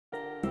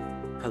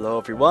Hello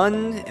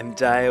everyone,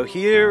 MDio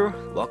here.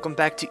 Welcome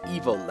back to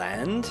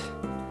Evoland.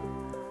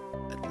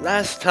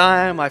 Last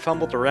time I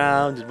fumbled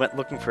around and went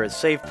looking for a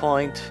save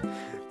point.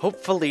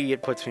 Hopefully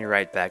it puts me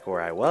right back where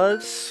I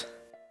was.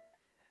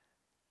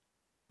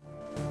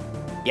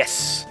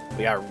 Yes,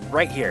 we are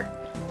right here.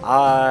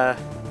 Yeah,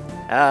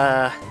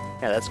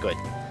 that's good.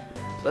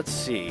 Let's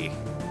see.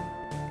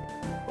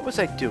 What was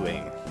I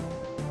doing?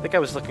 I think I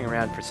was looking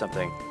around for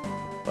something.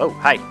 Oh,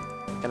 hi.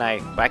 Can I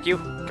whack you?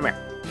 Come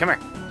here. Come here.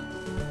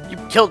 You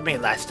killed me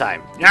last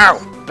time. No!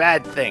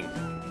 Bad thing.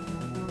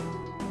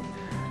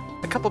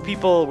 A couple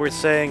people were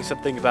saying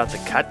something about the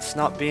cuts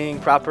not being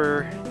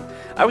proper.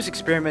 I was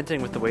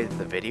experimenting with the way that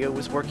the video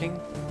was working,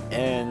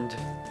 and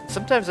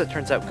sometimes it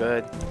turns out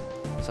good,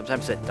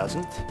 sometimes it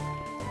doesn't.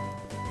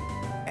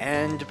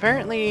 And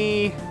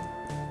apparently,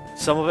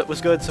 some of it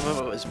was good, some of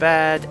it was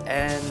bad,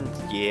 and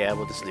yeah,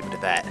 we'll just leave it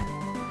at that.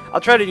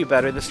 I'll try to do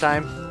better this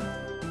time.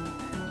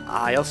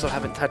 I also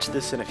haven't touched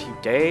this in a few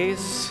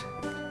days.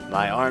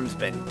 My arm's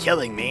been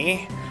killing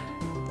me.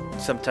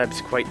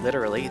 Sometimes quite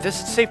literally.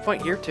 This is a save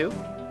point here too.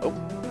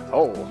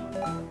 Oh.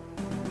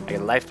 I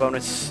get a life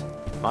bonus.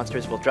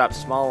 Monsters will drop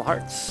small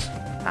hearts.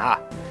 Ah.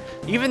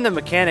 Even the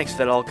mechanics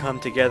that all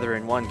come together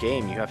in one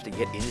game, you have to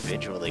get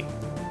individually.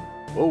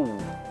 Whoa.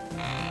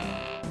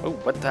 Oh,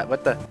 what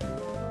the?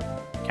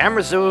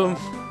 Camera zoom!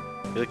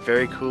 You look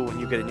very cool when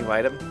you get a new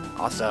item.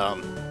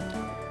 Awesome.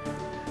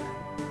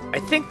 I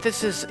think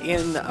this is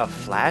in a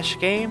Flash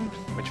game,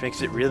 which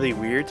makes it really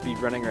weird to be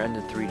running around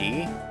in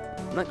 3D.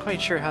 I'm not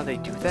quite sure how they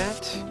do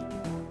that.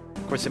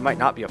 Of course, it might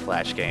not be a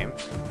Flash game.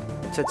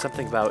 It said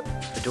something about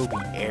Adobe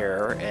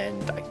Air,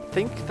 and I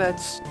think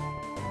that's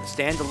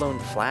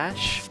standalone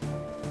Flash.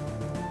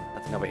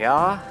 Nothing over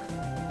here.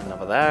 Nothing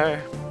over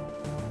there.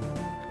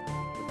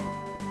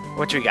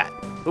 What you got?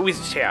 Who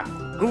is here?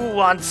 Who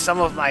wants some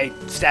of my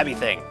stabby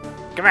thing?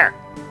 Come here.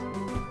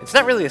 It's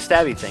not really a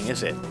stabby thing,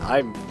 is it?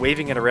 I'm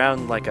waving it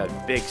around like a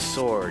big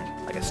sword,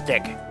 like a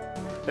stick.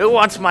 Who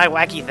wants my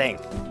wacky thing?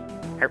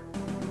 Herp.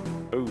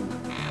 Ooh.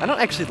 I don't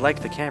actually like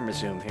the camera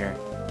zoom here.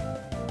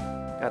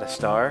 Got a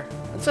star.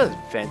 That's a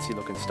fancy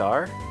looking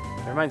star.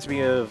 It reminds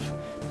me of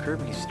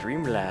Kirby's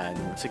Dream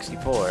Land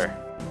 64.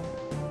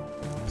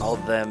 All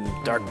them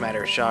dark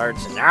matter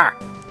shards and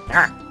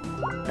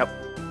Nope.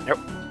 Nope.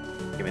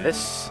 Give me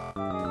this.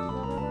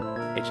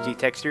 HD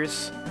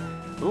textures.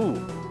 Ooh,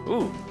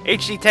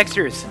 HD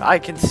textures! I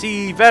can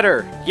see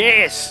better!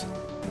 Yes!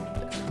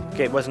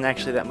 Okay, it wasn't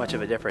actually that much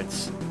of a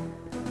difference.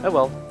 Oh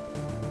well.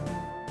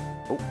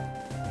 Oh.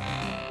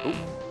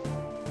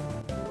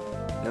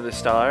 Another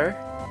star.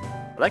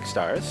 I like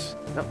stars.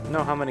 Don't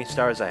know how many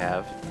stars I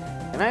have.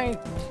 Can I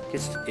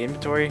get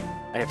inventory?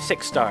 I have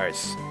 6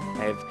 stars.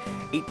 I have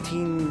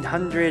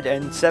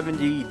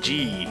 1870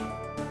 G.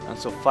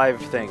 Also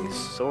 5 things.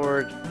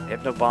 Sword. I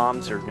have no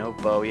bombs or no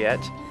bow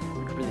yet. I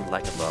would really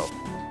like a bow.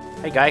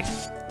 Hey guy.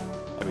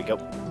 There we go.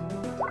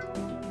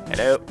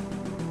 Hello.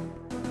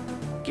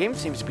 Game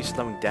seems to be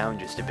slowing down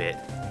just a bit.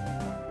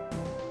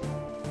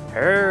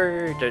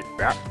 There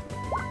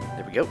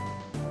we go.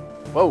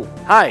 Whoa,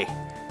 hi!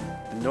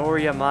 The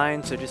Noria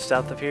mines are just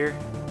south of here.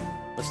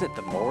 Wasn't it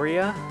the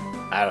Moria?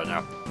 I don't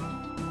know.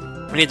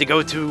 We need to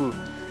go to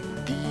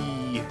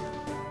the...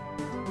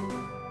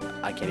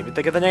 I can't even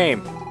think of the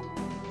name.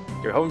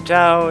 Your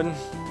hometown.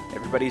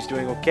 Everybody's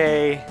doing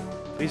okay.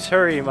 Please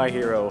hurry, my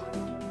hero.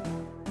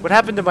 What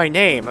happened to my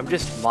name? I'm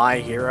just my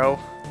hero.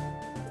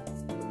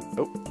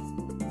 Oh.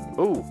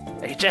 Ooh,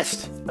 a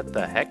chest. What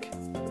the heck?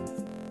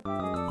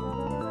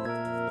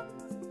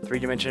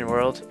 3-dimensional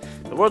world.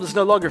 The world is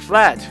no longer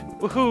flat.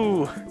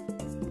 Woohoo!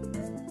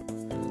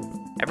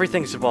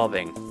 Everything's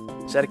evolving.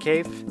 Is that a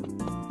cave?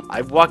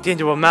 I've walked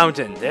into a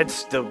mountain.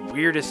 That's the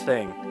weirdest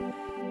thing.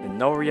 The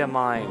Noria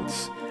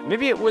mines.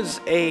 Maybe it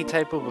was a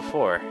typo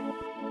before.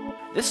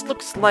 This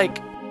looks like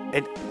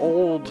an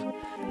old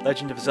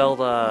Legend of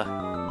Zelda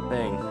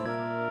thing.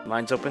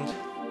 Mine's opened.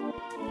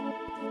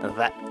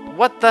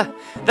 What the?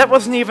 That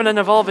wasn't even an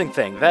evolving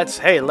thing. That's,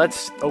 hey,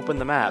 let's open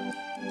the map.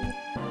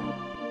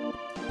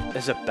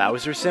 There's a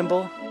Bowser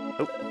symbol?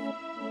 Oh.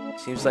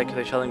 Seems like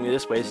they're telling me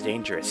this way is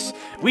dangerous.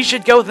 We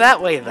should go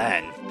that way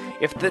then!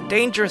 If the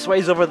dangerous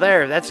way's over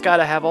there, that's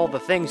gotta have all the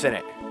things in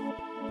it.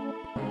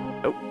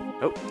 Oh,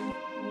 oh.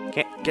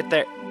 Can't get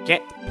there.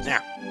 Can't.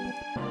 Now.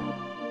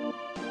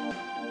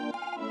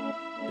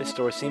 This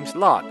door seems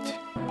locked.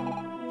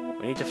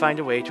 We need to find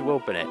a way to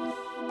open it.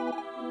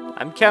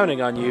 I'm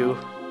counting on you.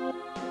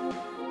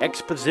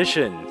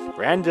 Exposition.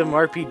 Random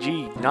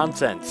RPG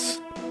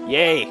nonsense.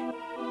 Yay.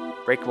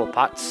 Breakable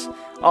pots.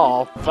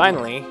 Oh,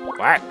 finally.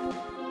 Quack.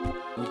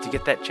 Need to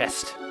get that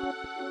chest.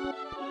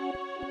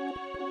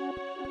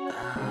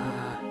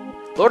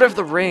 Lord of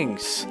the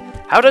Rings.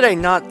 How did I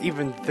not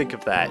even think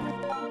of that?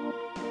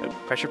 Oh,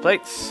 pressure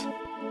plates.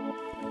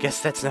 I guess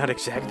that's not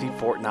exactly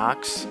Fort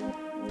Knox.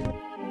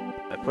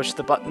 I push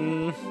the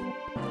button.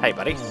 Hey,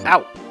 buddy.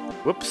 Ow!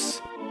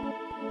 Whoops.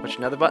 Push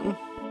another button.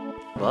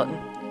 Button.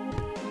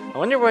 I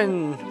wonder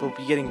when we'll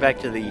be getting back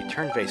to the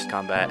turn-based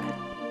combat.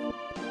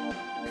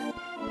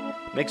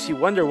 Makes you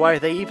wonder why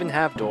they even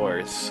have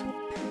doors.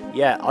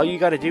 Yeah, all you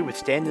gotta do is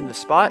stand in the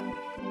spot,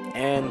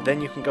 and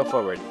then you can go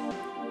forward.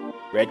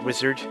 Red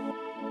Wizard.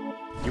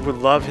 You would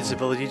love his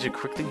ability to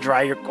quickly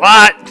dry your...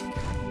 What?!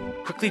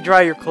 Quickly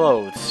dry your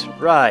clothes.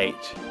 Right.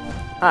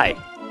 Hi.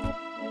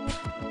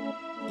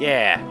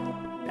 Yeah.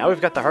 Now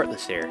we've got the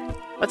Heartless here.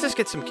 Let's just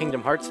get some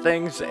Kingdom Hearts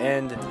things,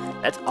 and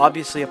that's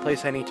obviously a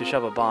place I need to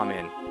shove a bomb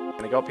in.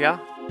 Can I go up here?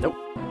 Nope.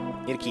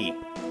 Need a key.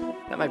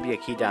 That might be a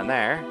key down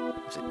there.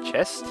 Is it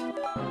chest?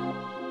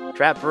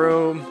 Trap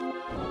room.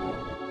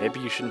 Maybe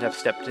you shouldn't have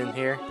stepped in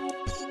here.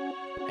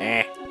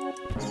 Eh.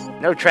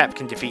 No trap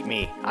can defeat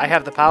me. I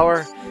have the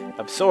power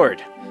of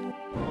sword.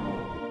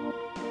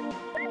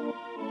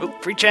 Oh,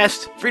 free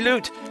chest! Free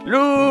loot!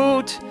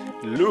 Loot!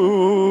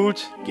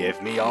 Loot!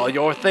 Give me all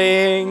your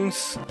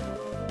things!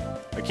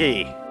 A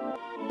key.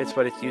 That's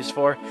what it's used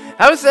for.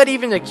 How is that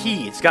even a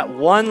key? It's got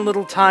one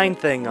little tine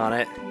thing on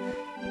it.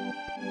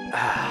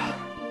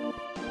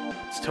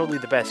 It's totally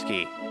the best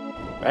key.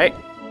 Right?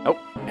 Oh,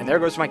 and there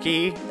goes my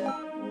key.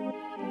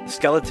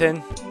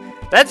 Skeleton.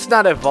 That's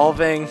not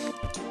evolving.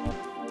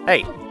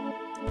 Hey.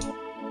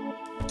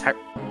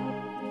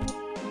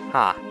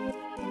 Huh.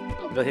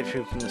 Will it hit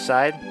you from the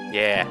side?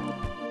 Yeah.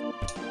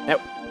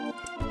 Nope.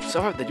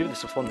 So hard to do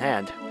this with one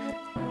hand.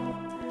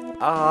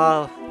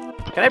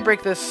 Can I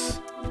break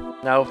this?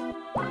 No.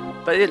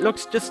 But it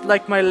looks just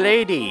like my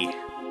lady.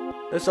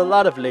 There's a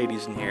lot of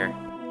ladies in here.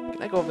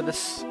 Can I go over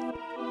this?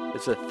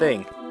 It's a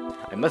thing.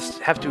 I must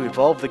have to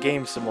evolve the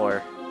game some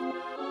more.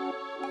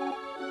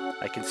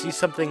 I can see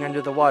something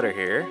under the water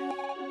here.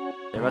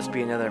 There must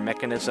be another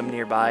mechanism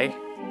nearby.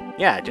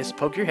 Yeah, just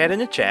poke your head in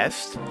the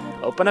chest,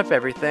 open up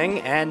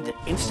everything, and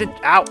instant...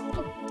 Ow!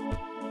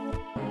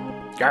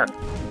 Gar!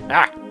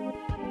 Ah!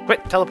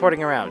 Quit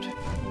teleporting around.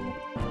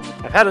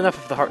 I've had enough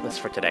of the Heartless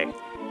for today.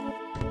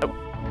 Oh,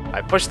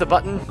 I pushed the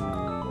button.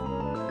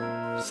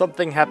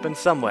 Something happened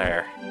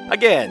somewhere.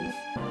 Again!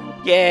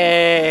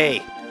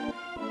 Yay!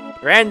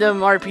 Random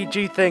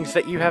RPG things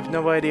that you have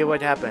no idea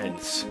what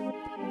happens.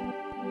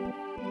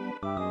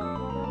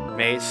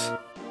 Maze.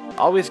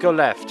 Always go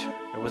left.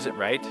 Or was it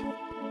right?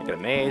 I got a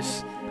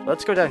maze.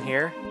 Let's go down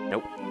here.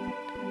 Nope.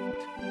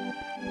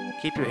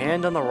 Keep your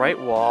hand on the right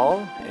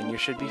wall, and you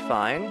should be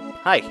fine.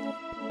 Hi!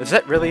 Is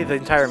that really the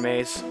entire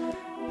maze?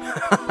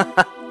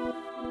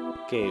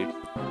 Okay.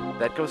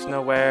 That goes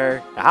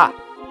nowhere. Aha!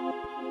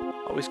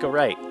 Always go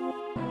right.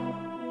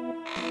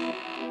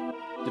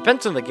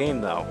 Depends on the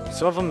game, though.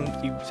 Some of them,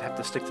 you have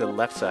to stick to the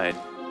left side.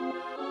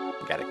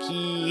 Got a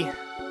key.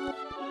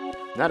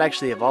 Not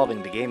actually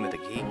evolving the game with the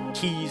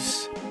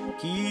keys.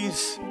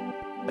 Keys.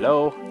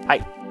 Hello. Hi.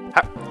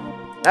 Ha.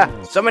 Ah,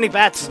 so many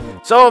bats.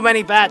 So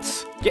many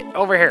bats. Get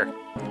over here.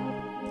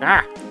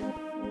 Ah.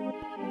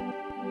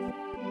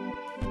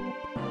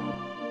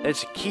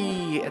 There's a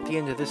key at the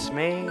end of this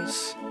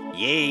maze.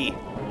 Yay.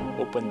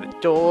 Open the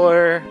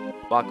door.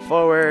 Walk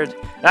forward.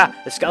 Ah,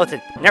 the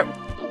skeleton. No.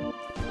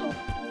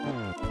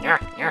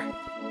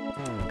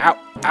 Ow,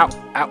 ow,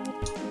 ow.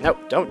 No,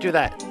 don't do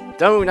that.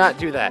 Do not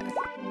do that.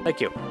 Thank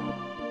you.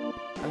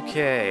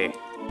 Okay.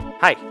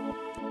 Hi.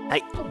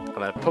 Hi. I'm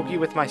gonna poke you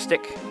with my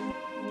stick.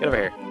 Get over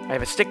here. I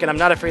have a stick and I'm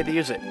not afraid to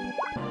use it.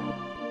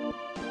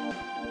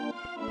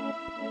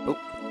 Oh,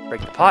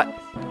 break the pot.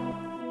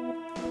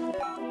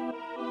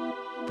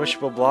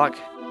 Pushable block.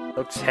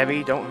 Looks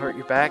heavy, don't hurt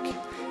your back.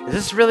 Is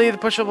this really the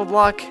pushable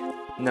block?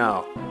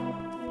 No.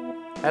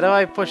 How do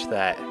I push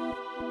that?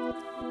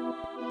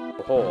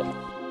 A hole.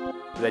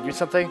 Did I do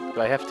something?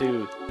 Do I have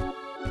to...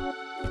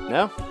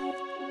 No?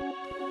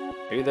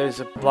 Maybe there's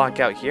a block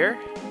out here?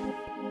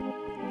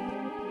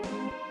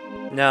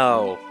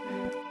 No.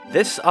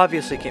 This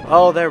obviously came...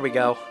 Oh, there we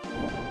go.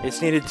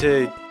 It's needed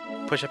to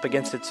push up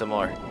against it some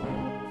more.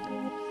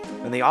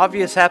 When the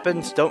obvious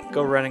happens, don't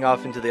go running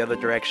off into the other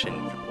direction,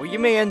 or you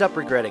may end up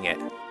regretting it.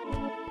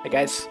 Hey,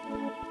 guys.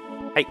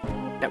 Hey,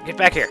 now get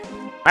back here.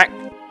 Alright.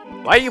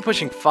 Why are you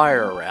pushing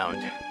fire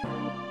around?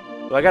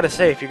 Well, I gotta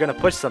say, if you're gonna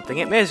push something,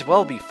 it may as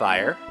well be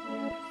fire.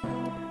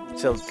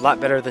 It's a lot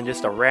better than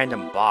just a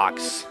random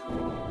box.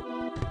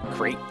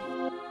 Crate.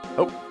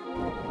 Oh.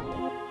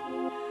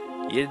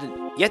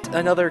 Yet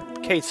another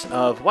case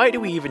of, why do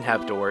we even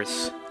have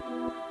doors?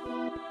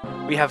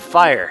 We have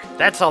fire.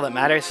 That's all that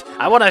matters.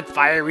 I want a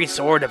fiery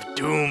sword of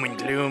doom and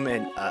gloom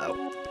and...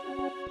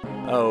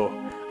 Oh,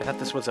 I thought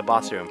this was a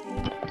boss room.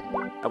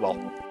 Oh well.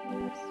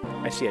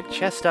 I see a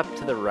chest up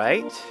to the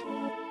right.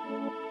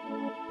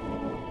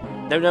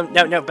 No, no,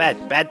 no, no,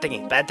 bad. Bad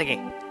thingy, bad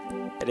thingy.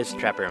 It is a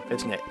trap room,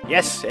 isn't it?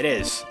 Yes, it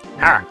is.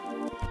 Ah!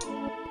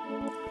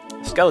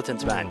 The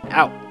skeletons, man.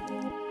 Ow.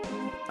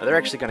 Oh, they're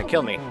actually gonna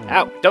kill me.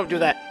 Ow, don't do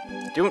that.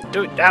 Don't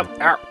do it. Ow,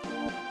 ow.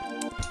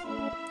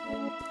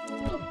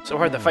 So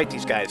hard to fight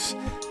these guys.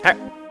 Ah.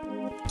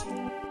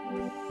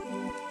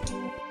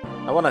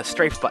 I want a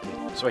strafe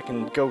button so I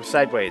can go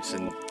sideways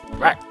and...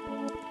 Ah.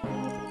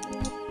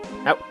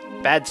 Ow,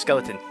 bad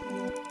skeleton.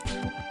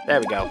 There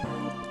we go.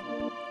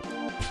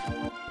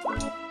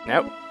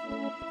 Nope.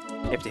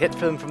 You have to hit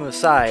them from the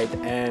side,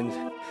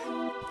 and...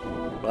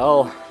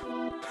 Well...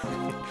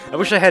 I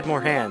wish I had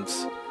more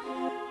hands.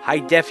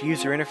 High-def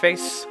user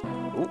interface.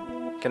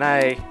 Ooh, Can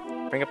I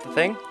bring up the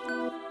thing?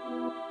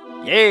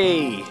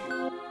 Yay!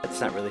 That's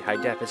not really high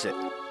def, is it?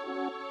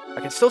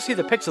 I can still see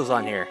the pixels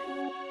on here.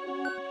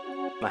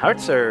 My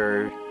hearts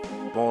are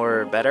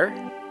more better.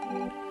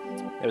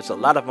 There was a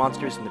lot of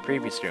monsters in the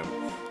previous room.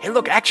 Hey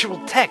look, actual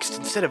text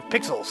instead of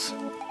pixels!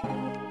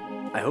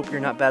 I hope you're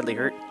not badly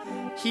hurt.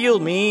 Heal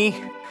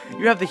me!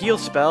 You have the heal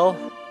spell.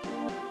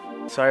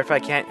 Sorry if I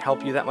can't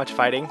help you that much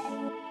fighting.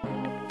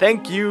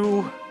 Thank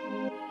you!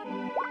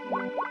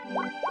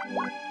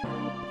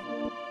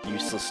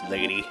 Useless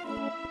lady.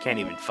 Can't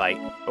even fight.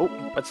 Oh,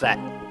 what's that?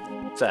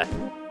 What's that?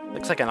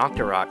 Looks like an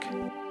Octorok.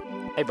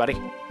 Hey, buddy.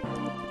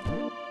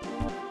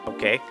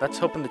 Okay,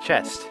 let's open the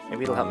chest.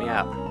 Maybe it'll help me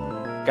out.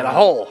 Got a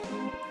hole!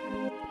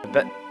 I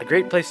bet a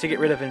great place to get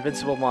rid of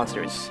invincible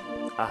monsters.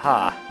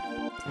 Aha.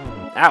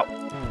 Ow!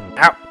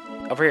 Ow!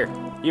 Over here.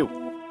 You.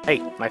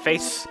 Hey, my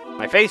face.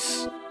 My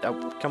face!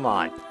 Oh, come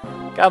on.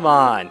 Come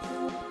on!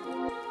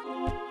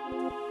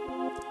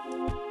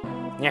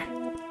 Yeah.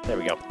 There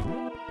we go.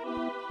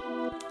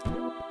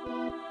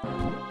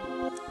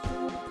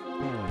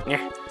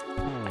 Yeah.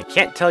 I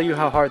can't tell you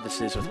how hard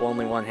this is with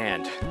only one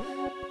hand.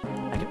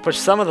 I can push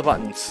some of the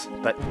buttons,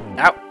 but...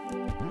 Ow!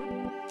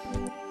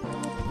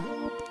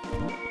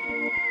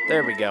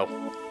 There we go.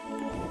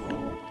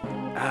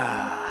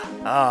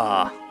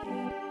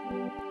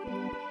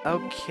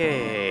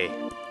 Okay.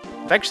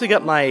 I've actually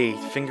got my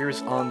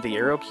fingers on the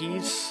arrow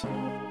keys,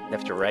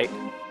 left to right,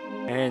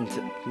 and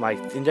my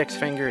index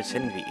finger is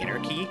hitting the inner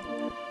key.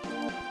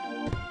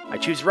 I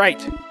choose right.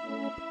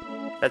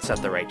 That's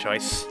not the right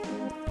choice.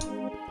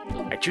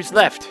 I choose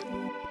left.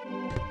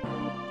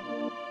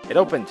 It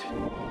opened.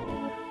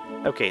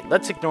 Okay,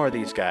 let's ignore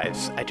these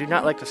guys. I do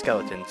not like the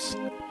skeletons.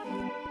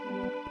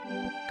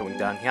 Going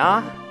down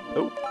here.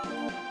 Oh.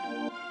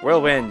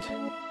 Whirlwind.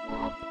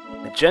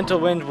 A gentle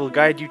wind will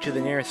guide you to the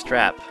nearest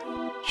trap.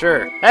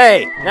 Sure.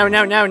 Hey! No,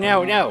 no, no,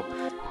 no, no!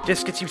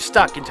 Just gets you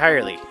stuck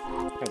entirely.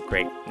 Oh,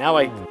 great. Now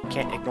I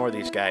can't ignore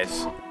these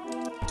guys.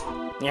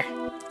 Yeah.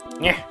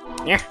 Yeah.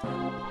 Yeah.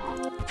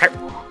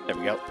 There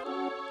we go.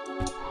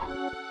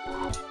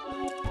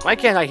 Why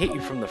can't I hit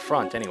you from the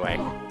front, anyway?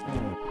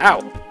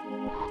 Ow!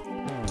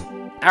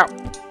 Ow!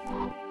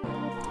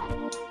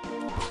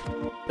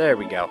 There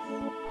we go.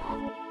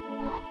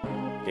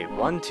 Okay,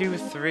 1, 2,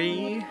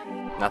 3...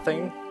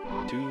 Nothing.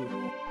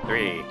 2,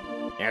 3...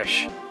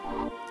 Yes.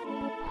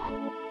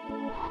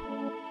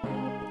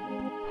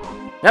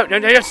 No, no,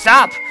 no, no,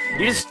 stop!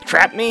 You just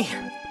trapped me?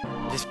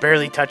 It just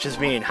barely touches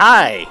me, and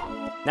hi!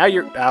 Now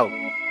you're... Oh.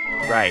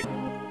 Right.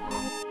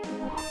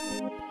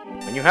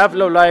 When you have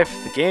low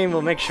life, the game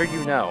will make sure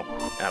you know.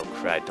 Oh,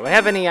 crap. Do I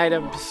have any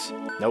items?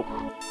 Nope.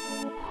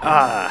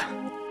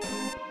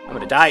 I'm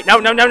gonna die. No,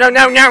 no, no, no,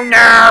 no, no,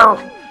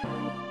 no!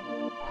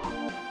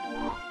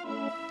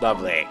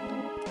 Lovely.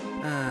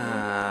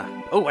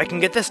 Oh, I can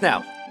get this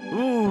now.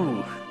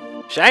 Ooh,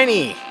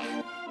 shiny!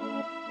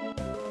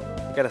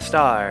 Got a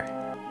star.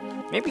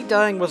 Maybe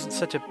dying wasn't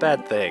such a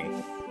bad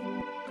thing.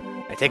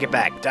 I take it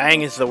back.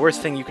 Dying is the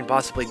worst thing you can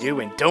possibly do,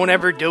 and don't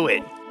ever do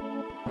it.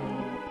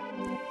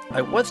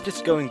 I was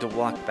just going to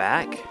walk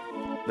back,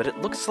 but it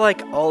looks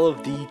like all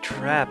of the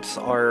traps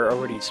are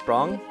already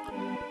sprung,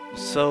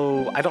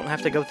 so I don't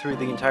have to go through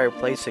the entire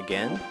place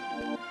again.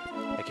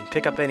 I can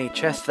pick up any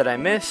chests that I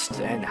missed,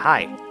 and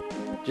hi.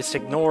 Just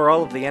ignore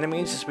all of the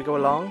enemies as we go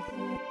along.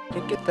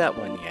 Didn't get that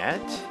one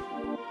yet.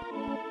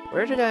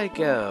 Where did I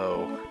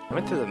go? I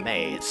went through the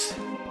maze.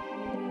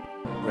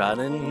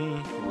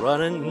 Running,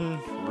 running,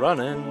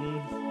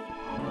 running.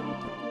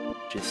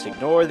 Just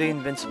ignore the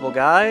invincible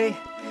guy,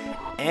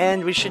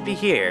 and we should be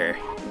here.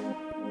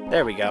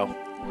 There we go.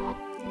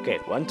 Okay,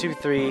 1, 2,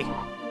 3.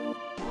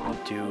 1,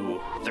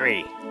 2,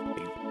 3.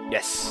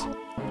 Yes.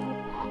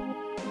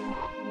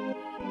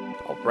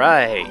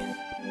 Alright.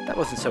 That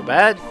wasn't so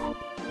bad.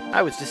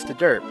 I was just a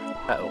derp.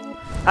 Uh-oh.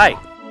 Hi.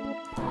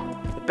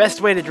 The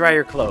best way to dry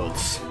your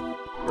clothes.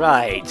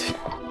 Right.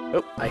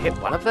 Oh, I hit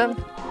one of them?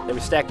 They were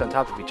stacked on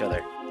top of each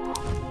other.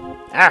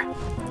 Ah!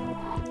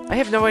 I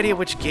have no idea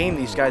which game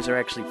these guys are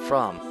actually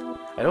from.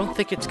 I don't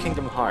think it's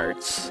Kingdom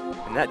Hearts,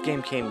 and that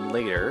game came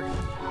later.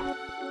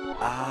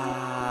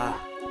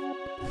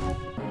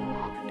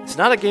 It's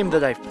not a game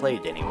that I've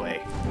played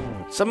anyway.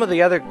 Some of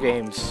the other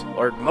games,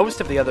 or most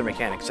of the other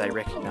mechanics I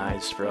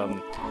recognize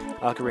from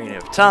Ocarina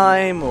of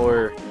Time,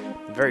 or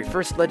the very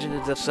first Legend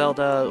of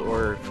Zelda,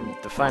 or from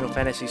the Final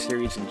Fantasy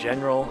series in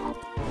general.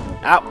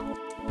 Ow!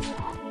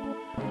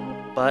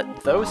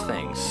 But those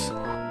things.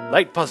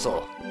 Light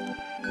puzzle.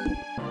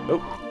 Oh,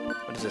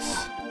 what is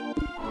this?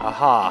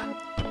 Aha.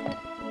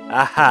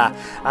 Aha.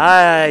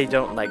 I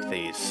don't like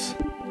these.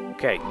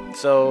 Okay,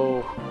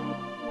 so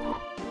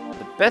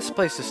the best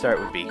place to start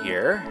would be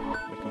here.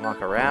 We can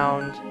walk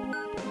around.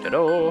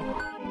 Ta-da!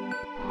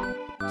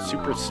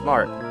 Super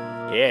smart.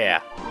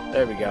 Yeah,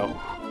 there we go.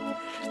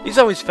 These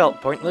always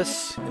felt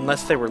pointless,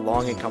 unless they were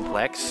long and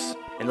complex.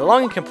 And the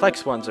long and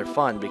complex ones are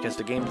fun because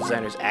the game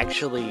designers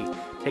actually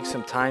take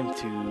some time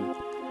to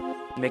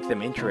make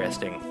them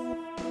interesting.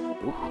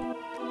 Oop.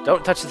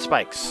 Don't touch the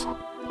spikes.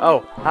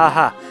 Oh,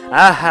 haha,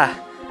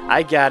 aha.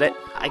 I got it.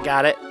 I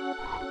got it.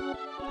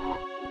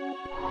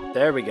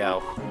 There we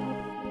go.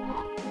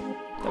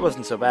 That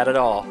wasn't so bad at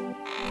all.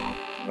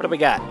 What do we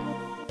got?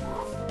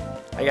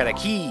 I got a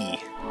key.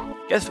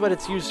 Guess what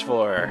it's used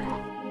for?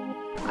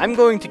 I'm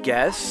going to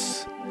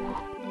guess...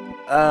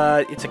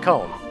 it's a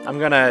comb. I'm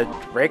gonna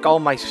rake all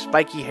my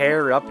spiky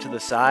hair up to the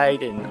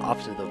side and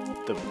off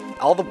to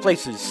all the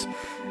places.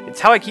 It's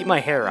how I keep my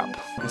hair up,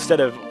 instead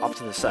of off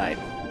to the side.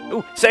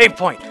 Ooh, save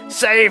point!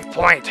 Save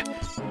point!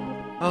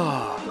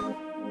 Oh.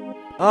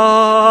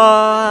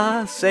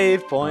 Ah,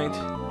 save point.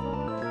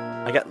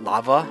 I got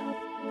lava.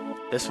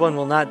 This one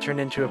will not turn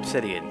into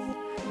obsidian.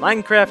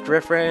 Minecraft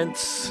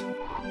reference.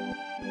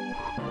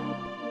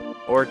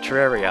 Or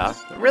Terraria.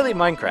 Really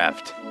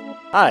Minecraft.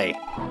 Hi.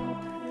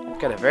 I've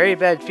got a very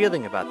bad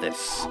feeling about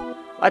this.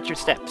 Watch your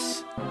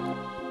steps.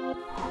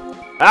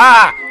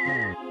 Ah!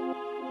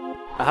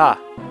 Aha.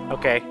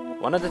 Okay.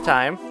 One at a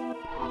time.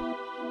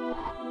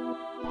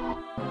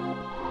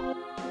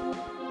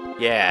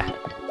 Yeah.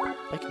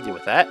 I can deal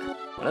with that.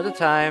 One at a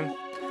time.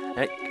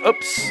 And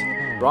oops!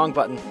 Wrong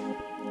button.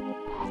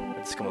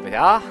 Let's come over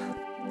here.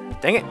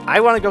 Dang it!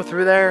 I want to go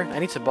through there. I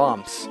need some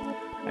bombs.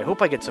 I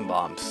hope I get some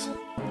bombs.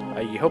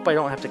 I hope I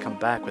don't have to come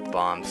back with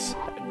bombs.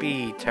 That would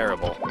be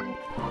terrible.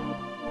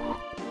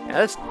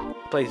 Yeah, this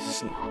place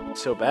isn't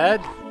so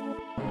bad.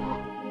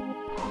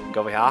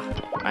 Go over here.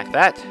 Like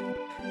that.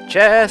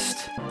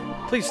 Chest!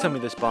 Please tell me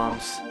there's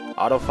bombs.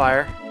 Auto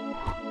fire.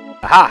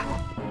 Aha!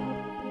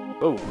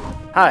 Oh,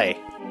 hi.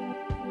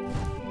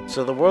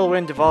 So the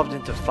whirlwind evolved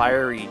into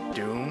fiery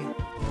doom?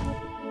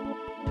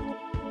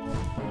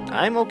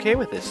 I'm okay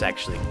with this,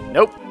 actually.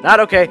 Nope, not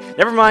okay.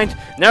 Never mind.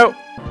 No!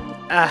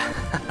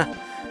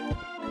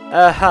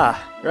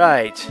 Aha,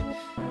 right.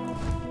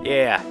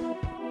 Yeah.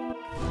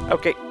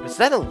 Okay, was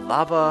that a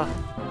lava?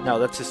 No,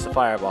 that's just a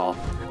fireball.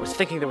 I was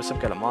thinking there was some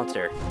kind of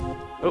monster.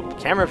 Oh,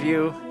 camera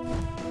view.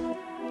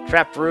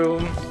 Trap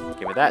room.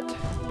 Give me that.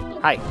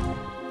 Hi.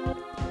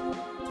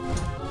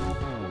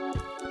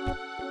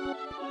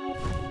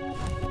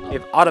 You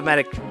have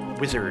automatic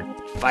wizard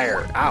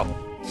fire. Ow.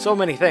 So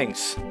many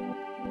things.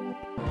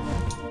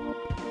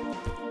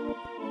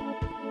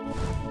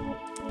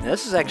 Now,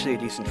 this is actually a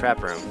decent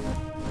trap room.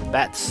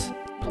 Bats.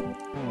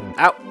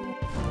 Ow.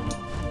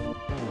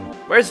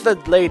 Where's the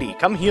lady?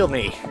 Come heal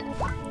me.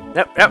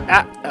 No, no,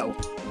 ow, no.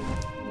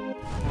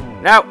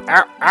 No,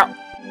 ow, ow.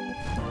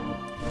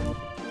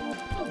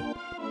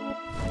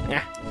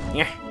 Yeah,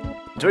 yeah.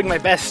 Doing my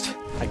best.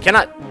 I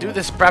cannot do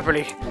this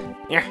properly.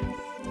 Yeah.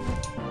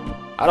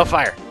 Auto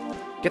fire.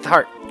 Get the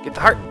heart. Get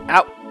the heart.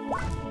 Ow.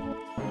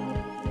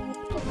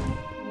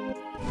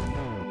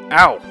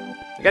 Ow.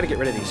 I gotta get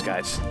rid of these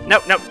guys. No,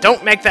 no,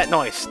 don't make that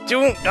noise.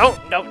 Don't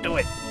do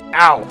it.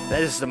 Ow.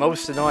 That is the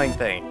most annoying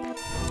thing.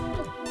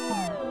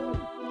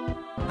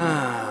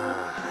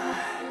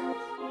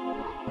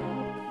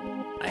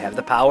 I have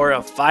the power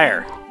of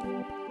fire.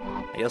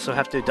 I also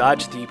have to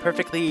dodge the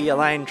perfectly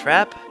aligned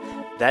trap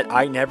that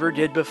I never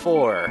did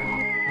before.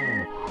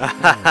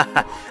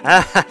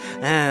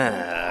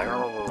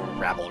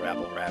 Rabble,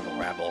 rabble, rabble,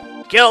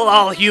 rabble. Kill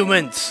all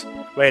humans!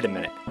 Wait a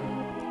minute.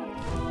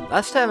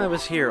 Last time I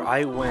was here,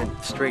 I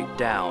went straight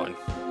down.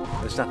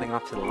 There's nothing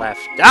off to the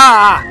left.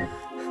 Ah!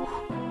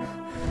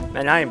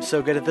 Man, I am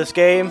so good at this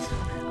game.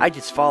 I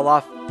just fall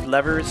off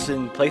levers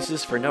in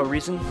places for no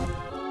reason.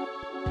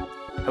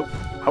 Oh,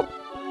 oh.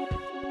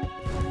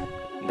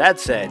 That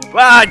said,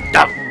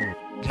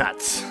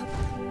 nuts.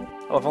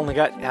 Oh, I've only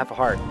got half a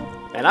heart.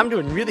 And I'm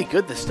doing really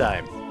good this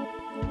time.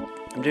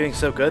 I'm doing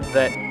so good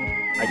that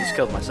I just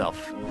killed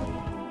myself.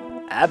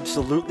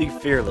 Absolutely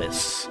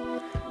fearless.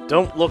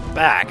 Don't look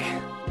back.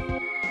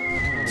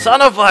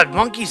 Son of a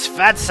monkey's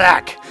fat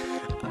sack!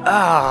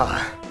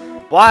 Ah,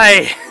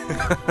 why?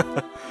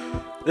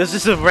 This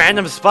is a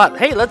random spot.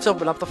 Hey, let's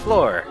open up the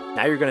floor.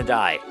 Now you're gonna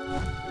die.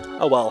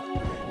 Oh well,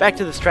 back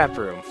to this trap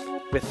room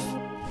with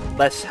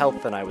less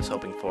health than I was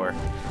hoping for.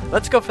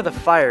 Let's go for the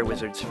fire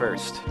wizards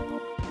first.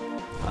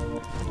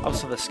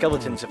 Also the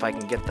skeletons if I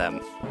can get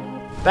them.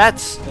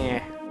 Bats, eh.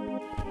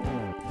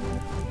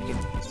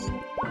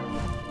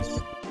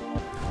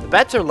 The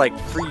bats are like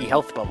free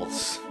health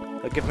bubbles.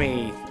 They'll give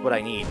me what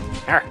I need.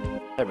 Arr,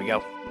 there we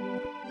go.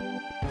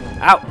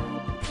 Ow!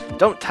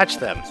 Don't touch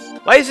them.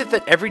 Why is it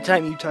that every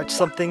time you touch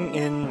something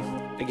in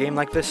a game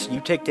like this,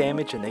 you take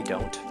damage and they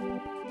don't?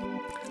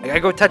 I gotta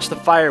go touch the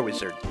fire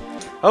wizard.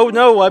 Oh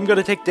no, I'm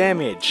gonna take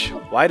damage.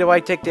 Why do I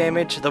take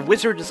damage? The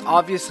wizard is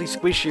obviously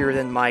squishier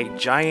than my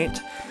giant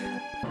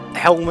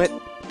helmet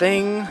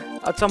thing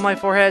that's on my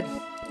forehead.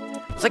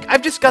 It's like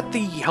I've just got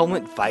the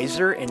helmet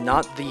visor and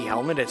not the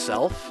helmet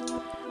itself.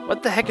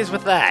 What the heck is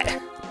with that?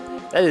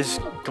 That is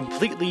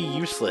completely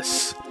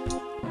useless.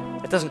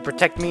 It doesn't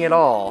protect me at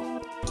all.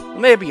 Well,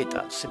 maybe it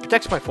does. It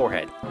protects my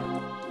forehead.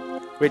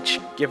 Which,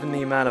 given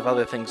the amount of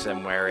other things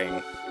I'm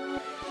wearing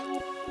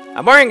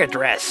a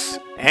dress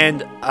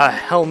and a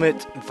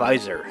helmet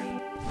visor.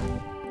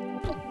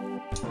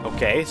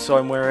 Okay, so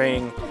I'm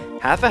wearing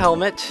half a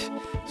helmet,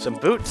 some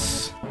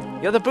boots.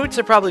 Yeah, the boots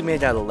are probably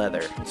made out of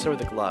leather, and so are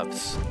the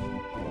gloves.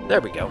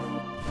 There we go.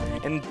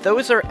 And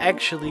those are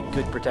actually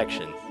good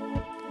protection.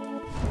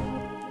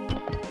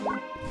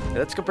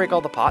 Let's go break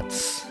all the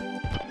pots.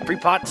 Free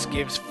pots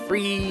gives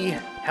free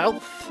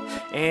health,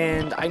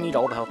 and I need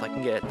all the health I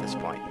can get at this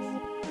point.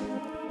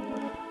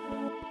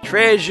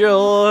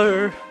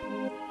 Treasure!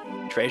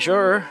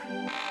 Treasure!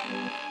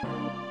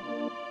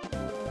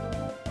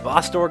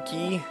 Boss door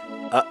key.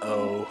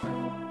 Uh-oh.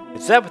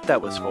 Is that what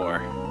that was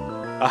for?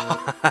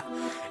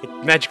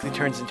 It magically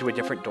turns into a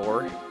different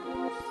door.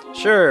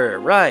 Sure,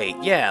 right,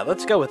 yeah,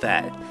 let's go with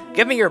that.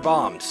 Give me your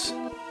bombs.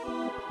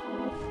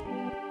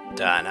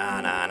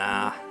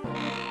 Da-na-na-na.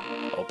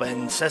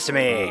 Open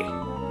sesame.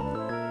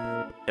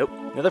 Nope,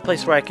 another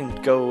place where I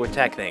can go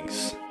attack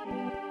things.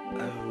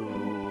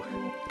 Oh,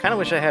 kinda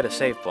wish I had a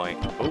save point.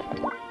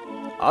 Oh,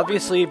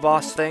 obviously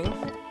boss thing.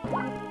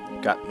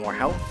 Got more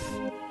health.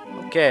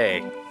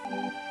 Okay.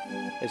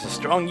 There's a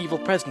strong evil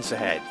presence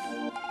ahead.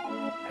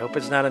 I hope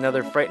it's not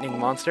another frightening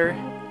monster.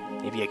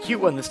 Maybe a cute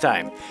one this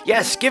time.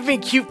 Yes, give me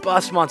cute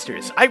boss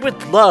monsters. I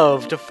would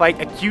love to fight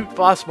a cute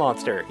boss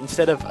monster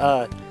instead of,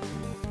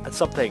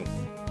 something.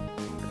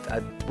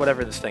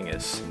 Whatever this thing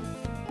is.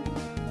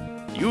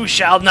 You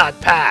shall not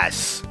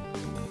pass!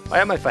 Why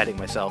am I fighting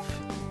myself?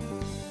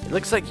 It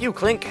looks like you,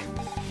 Clink.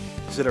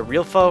 Is it a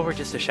real foe or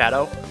just a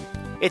shadow?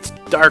 It's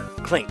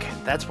Dark Clink.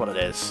 That's what it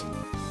is.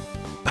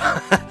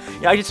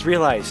 Yeah, I just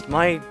realized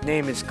my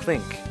name is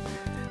Clink.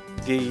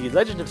 The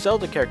Legend of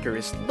Zelda character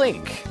is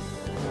Link.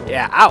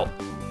 Yeah, ow!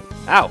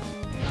 Ow!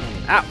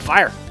 Ow!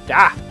 Fire!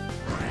 Ah!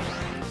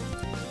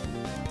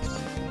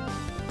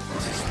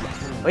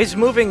 Well, he's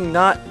moving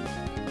not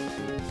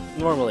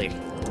normally.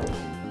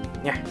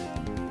 Yeah.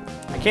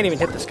 I can't even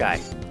hit this guy.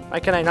 Why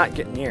can I not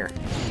get near?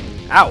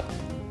 Ow!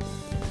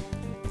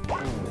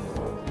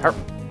 Hurt.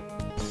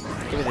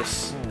 Give me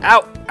this.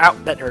 Ow! Ow!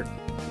 That hurt.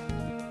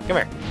 Come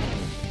here.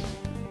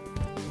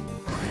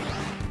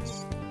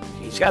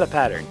 He's got a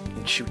pattern.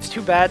 He shoots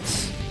two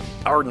bats,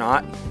 or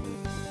not.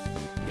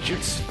 He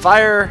shoots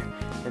fire,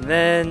 and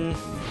then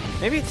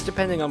maybe it's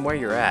depending on where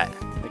you're at.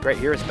 Like right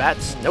here is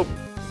bats. Nope.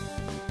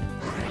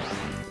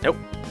 Nope.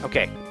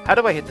 Okay. How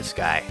do I hit this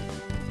guy?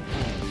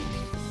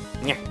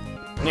 Nyeh.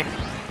 Nyeh.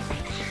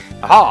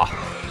 Aha!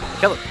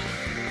 Kill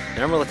him.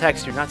 Normal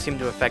attacks do not seem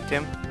to affect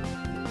him.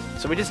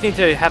 So we just need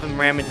to have him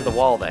ram into the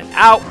wall then.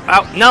 Ow!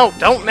 Ow! No!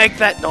 Don't make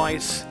that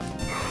noise!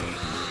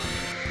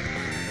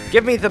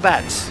 Give me the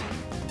bats.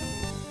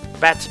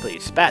 Bats,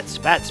 please. Bats,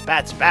 bats,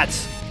 bats,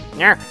 bats.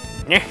 No.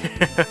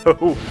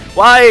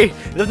 Why?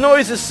 The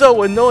noise is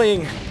so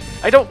annoying.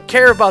 I don't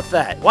care about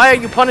that. Why are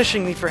you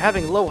punishing me for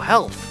having low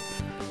health?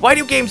 Why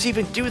do games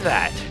even do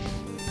that?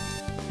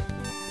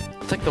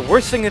 It's like the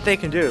worst thing that they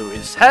can do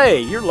is,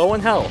 hey, you're low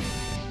in health.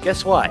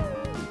 Guess what?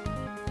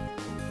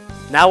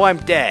 Now I'm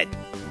dead.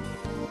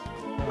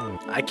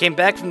 I came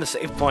back from the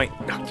save point.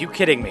 Are you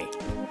kidding me?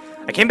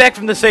 I came back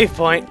from the save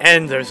point,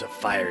 and there's a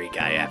fiery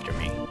guy after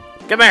me.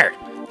 Come here!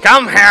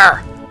 Come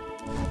here!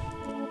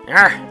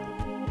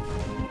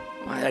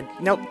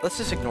 Nope, let's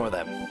just ignore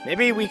them.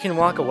 Maybe we can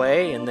walk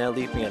away and they'll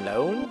leave me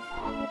alone?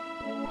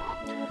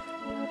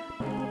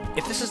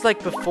 If this is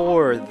like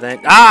before,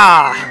 then...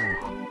 Ah!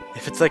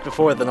 If it's like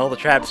before, then all the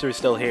traps are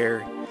still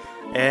here.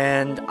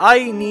 And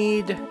I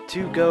need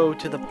to go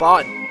to the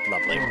bottom.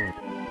 Lovely.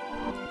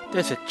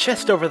 There's a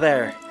chest over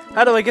there.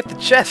 How do I get the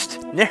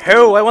chest?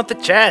 No, I want the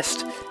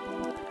chest!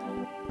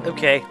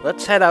 Okay,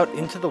 let's head out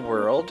into the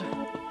world.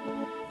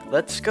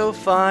 Let's go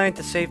find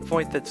the save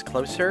point that's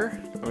closer.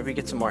 Or maybe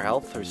get some more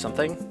health or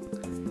something.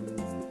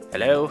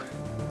 Hello?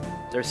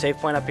 Is there a save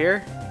point up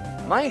here?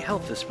 My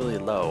health is really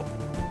low.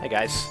 Hey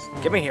guys,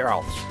 give me your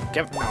health.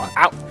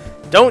 Ow!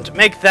 Don't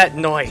make that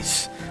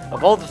noise!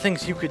 Of all the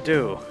things you could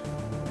do.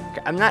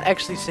 Okay, I'm not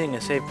actually seeing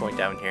a save point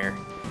down here.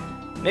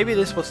 Maybe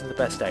this wasn't the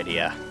best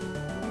idea.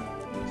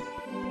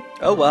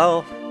 Oh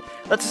well.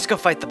 Let's just go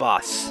fight the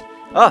boss.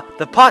 Oh,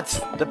 the pots!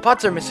 The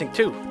pots are missing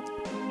too.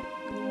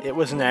 It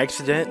was an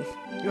accident.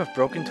 You have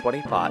broken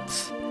 20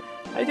 pots.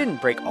 I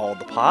didn't break all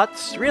the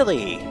pots,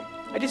 really.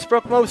 I just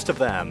broke most of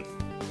them.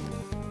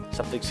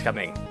 Something's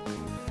coming.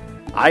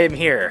 I am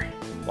here.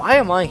 Why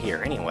am I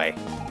here, anyway?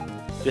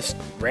 Just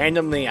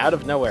randomly out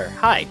of nowhere.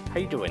 Hi, how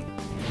you doing?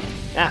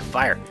 Ah,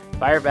 fire.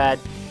 Fire bad.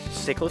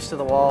 Stay close to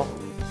the wall.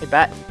 Hey,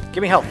 bat,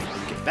 give me help.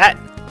 Bat!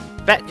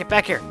 Bat, get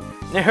back here.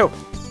 No!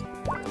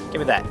 Give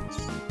me that.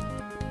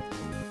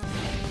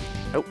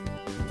 Nope.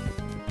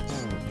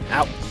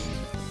 Ow.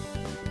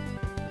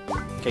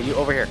 Okay, you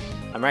over here.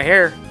 I'm right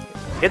here.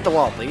 Hit the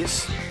wall,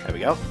 please. There we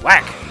go.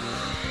 Whack!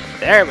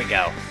 There we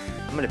go.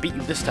 I'm gonna beat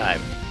you this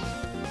time.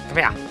 Come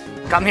here.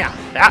 Come here.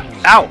 Ah,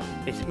 ow!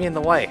 It hit me in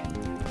the way.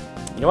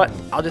 You know what?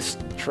 I'll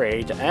just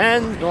trade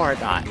and ignore it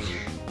not.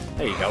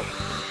 There you go.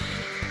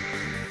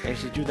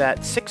 Managed to do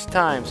that 6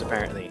 times,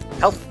 apparently.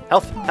 Health!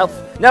 Health!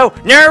 Health! No!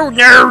 No!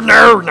 No!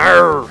 No!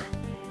 No!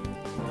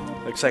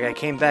 Looks like I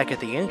came back at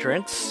the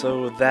entrance,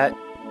 so that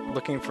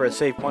looking for a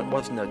save point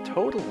wasn't a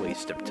total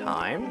waste of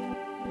time.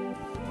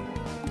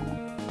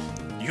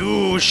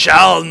 You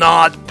shall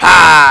not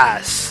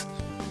pass!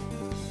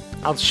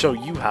 I'll show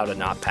you how to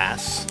not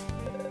pass.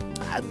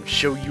 I'll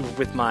show you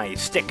with my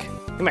stick.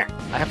 Come here.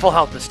 I have full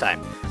health this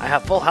time. I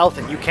have full health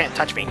and you can't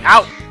touch me.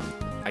 Out!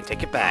 I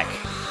take it back.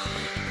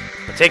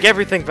 I'll take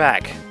everything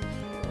back.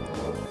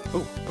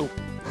 Ooh, ooh,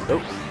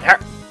 ooh, there.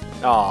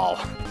 Oh,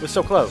 it was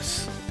so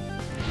close.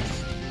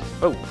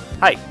 Oh,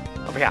 hi.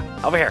 Over here,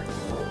 over here.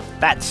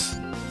 Bats.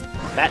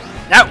 Bat.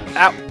 No!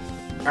 Ow!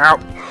 Ow!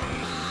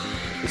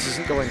 This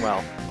isn't going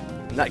well.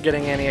 I'm not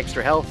getting any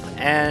extra health,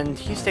 and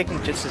he's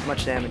taking just as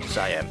much damage as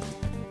I am.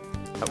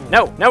 Oh,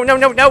 no! No, no,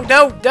 no, no,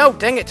 no! No!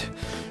 Dang it!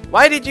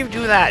 Why did you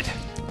do that?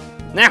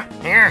 No!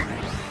 Here!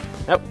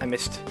 Nope, I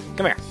missed.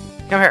 Come here.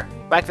 Come here.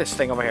 Whack this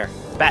thing over here.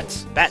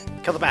 Bats. Bat.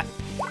 Kill the bat.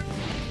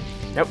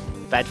 Nope.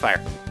 Bad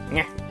fire.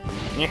 Yeah.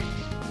 Yeah.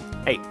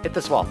 Hey, hit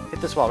this wall.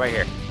 Hit this wall right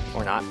here.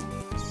 Or not.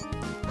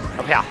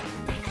 Up here.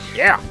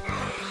 Yeah!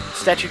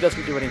 Statue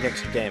doesn't do any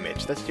extra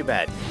damage. That's too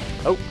bad.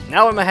 Oh,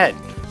 now I'm ahead.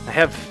 I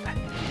have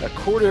a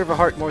quarter of a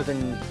heart more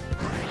than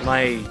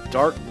my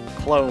dark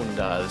clone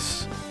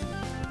does.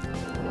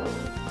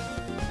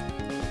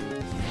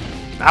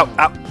 Ow,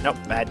 ow. Nope,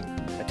 bad.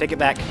 I take it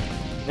back.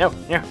 No,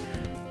 no.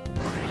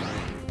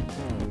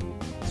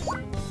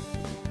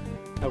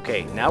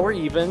 Okay, now we're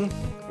even,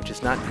 which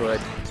is not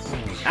good.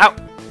 Ow!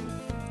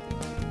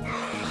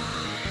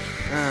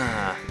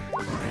 Ah.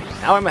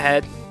 Now I'm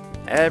ahead,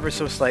 ever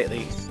so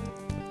slightly.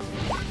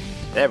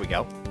 There we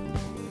go.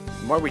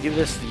 The more we do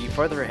this, the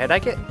farther ahead I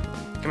get.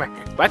 Come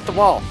here, whack the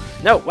wall.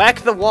 No,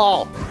 whack the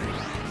wall.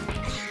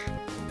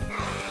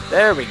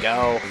 There we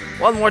go.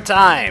 One more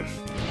time.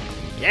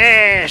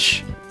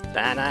 Yes!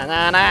 Da, na,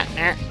 na, na,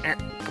 na, na.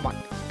 Come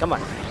on, come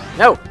on.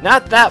 No,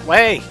 not that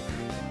way.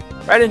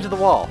 Right into the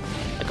wall.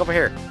 Like over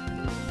here.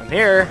 I'm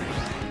here.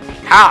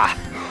 Ha!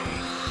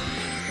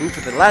 Move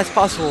at the last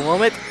possible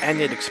moment, and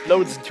it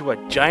explodes into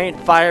a giant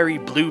fiery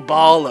blue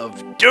ball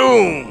of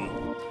doom!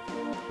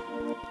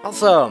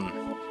 Awesome!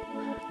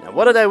 Now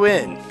what did I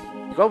win?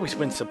 You always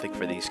win something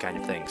for these kind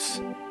of things.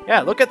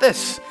 Yeah, look at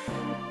this!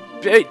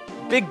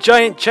 Big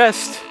giant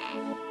chest!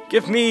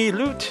 Give me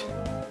loot!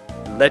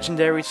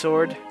 Legendary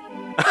sword.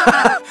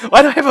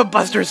 Why do I have a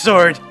buster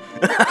sword?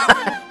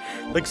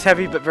 Looks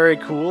heavy but very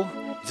cool.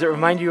 Does it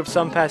remind you of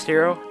some past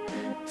hero?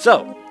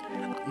 So,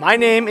 my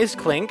name is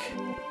Clink.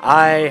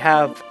 I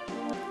have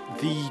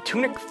the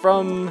tunic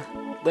from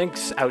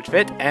Link's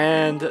outfit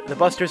and the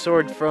buster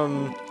sword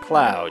from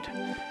Cloud.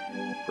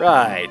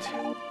 Right.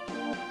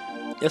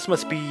 This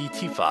must be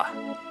Tifa.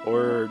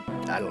 Or,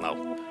 I don't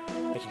know.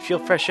 I can feel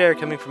fresh air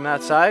coming from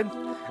outside.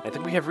 I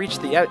think we have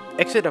reached the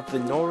exit of the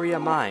Noria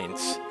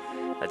mines.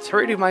 Let's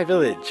hurry to my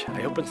village.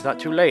 I hope it's not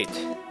too late.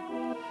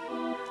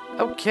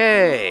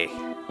 Okay.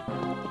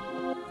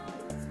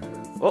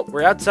 Well,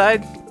 we're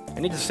outside. I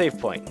need a save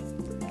point.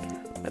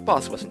 That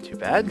boss wasn't too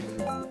bad.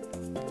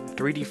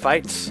 3D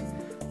fights.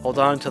 Hold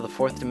on until the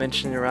 4th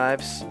dimension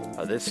arrives.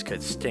 Oh, this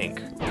could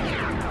stink.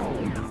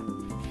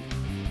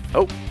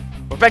 Oh,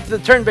 we're back to the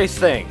turn-based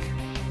thing.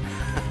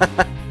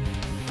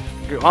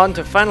 We're on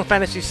to Final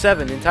Fantasy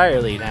VII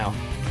entirely now.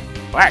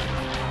 Whack!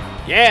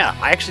 Yeah,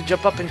 I actually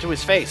jump up into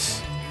his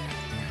face.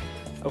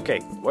 Okay,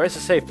 where's the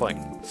save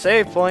point?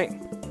 Save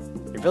point!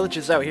 Your village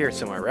is out here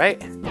somewhere,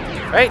 right?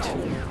 Right?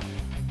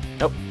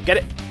 Nope, get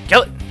it!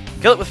 Kill it!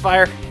 Kill it with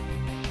fire!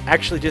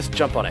 Actually, just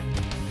jump on it.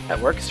 That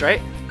works, right?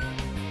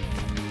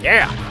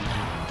 Yeah!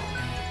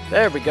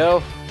 There we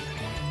go.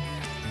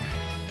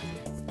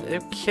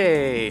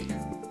 Okay.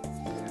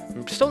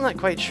 I'm still not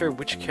quite sure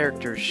which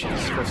character she's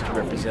supposed to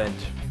represent.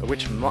 Or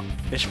which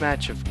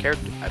mishmatch of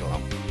character. I don't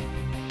know.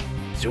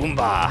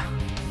 Zumba!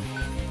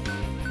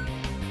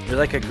 You're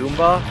like a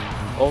Goomba,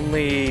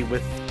 only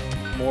with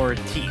more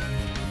teeth.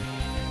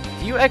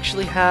 Do you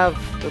actually have...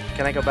 Oop,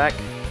 can I go back?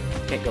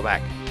 Can't go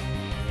back.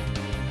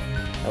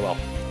 Oh well.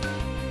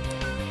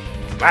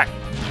 Back!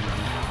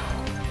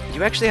 Do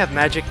you actually have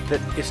magic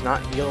that is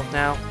not heal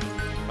now?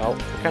 Well,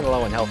 we're kind of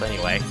low in health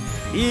anyway.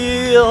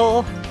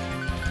 Heal!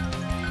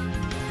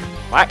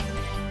 Whack!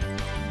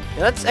 Yeah,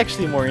 that's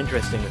actually more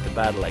interesting with the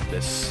battle like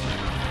this.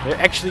 They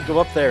actually go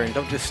up there and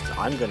don't just...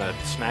 I'm gonna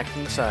smack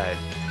from the side.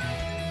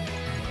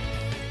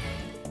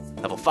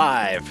 Level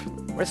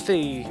 5! Where's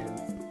the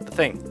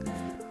thing?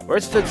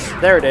 Where's the...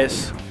 There it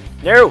is.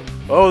 No!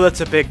 Oh, that's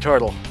a big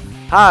turtle.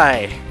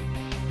 Hi!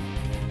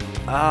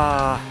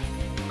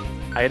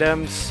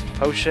 Items,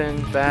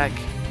 potion, back.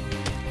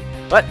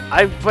 What?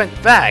 I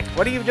went back!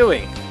 What are you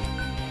doing?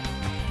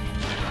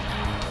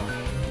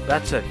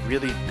 That's a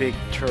really big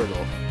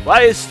turtle.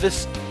 Why is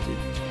this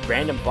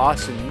random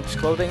boss in Luke's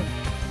clothing?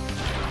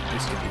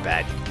 This could be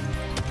bad.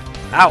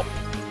 Ow!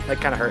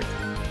 That kind of hurt.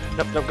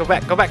 Nope, nope, go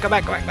back, go back, go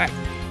back, go back, back.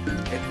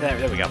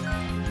 There we go.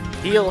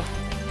 Heal.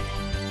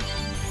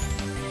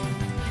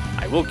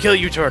 I will kill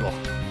you, turtle.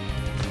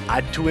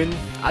 I'd to win.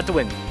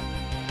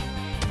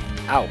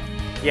 Ow.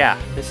 Yeah,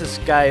 this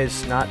guy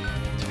is not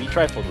to be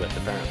trifled with,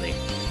 apparently.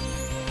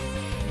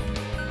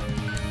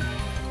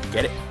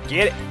 Get it,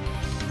 get it.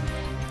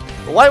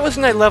 Well, why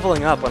wasn't I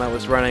leveling up when I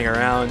was running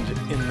around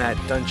in that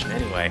dungeon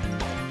anyway?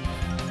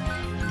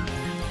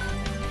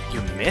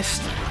 You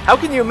missed? How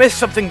can you miss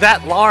something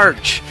that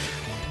large?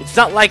 It's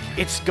not like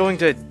it's going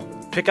to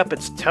pick up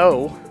its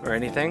toe or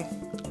anything.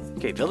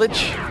 Okay,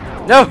 village?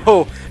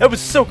 No! That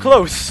was so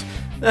close!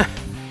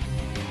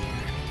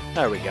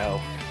 There we go.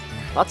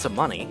 Lots of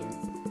money.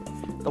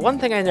 The one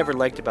thing I never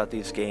liked about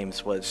these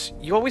games was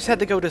you always had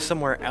to go to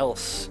somewhere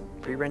else.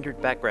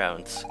 Pre-rendered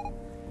backgrounds.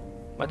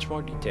 Much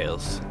more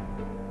details.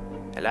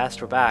 At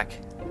last we're back.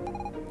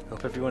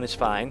 Hope everyone is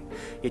fine.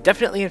 You're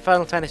definitely in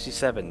Final Fantasy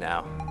VII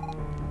now.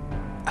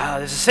 Ah,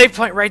 there's a save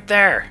point right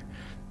there!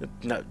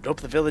 Hope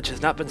the village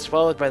has not been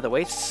swallowed by the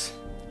wastes.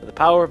 Will the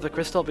power of the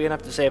crystal be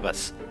enough to save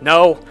us?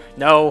 No!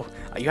 No!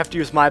 You have to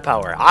use my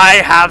power. I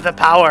have the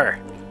power!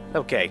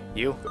 Okay,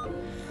 you.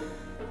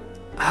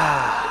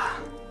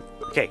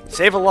 Okay,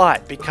 save a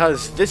lot,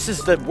 because this is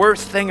the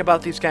worst thing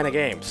about these kind of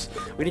games.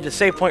 We need a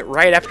save point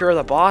right after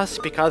the boss,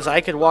 because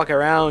I could walk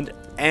around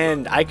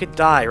and I could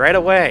die right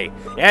away.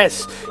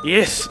 Yes!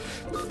 Yes!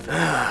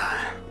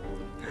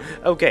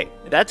 Okay,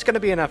 that's gonna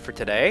be enough for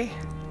today.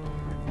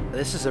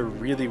 This is a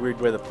really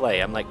weird way to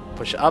play. I'm like,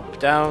 push up,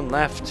 down,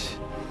 left.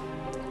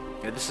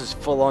 Yeah, this is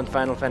full-on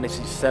Final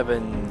Fantasy VII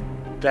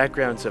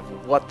backgrounds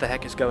of what the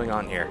heck is going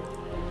on here.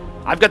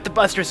 I've got the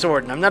Buster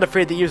Sword, and I'm not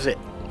afraid to use it.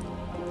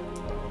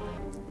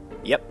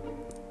 Yep.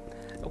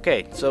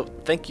 Okay, so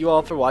thank you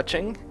all for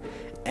watching,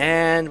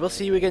 and we'll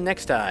see you again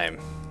next time.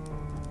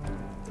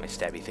 My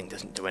stabby thing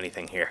doesn't do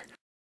anything here.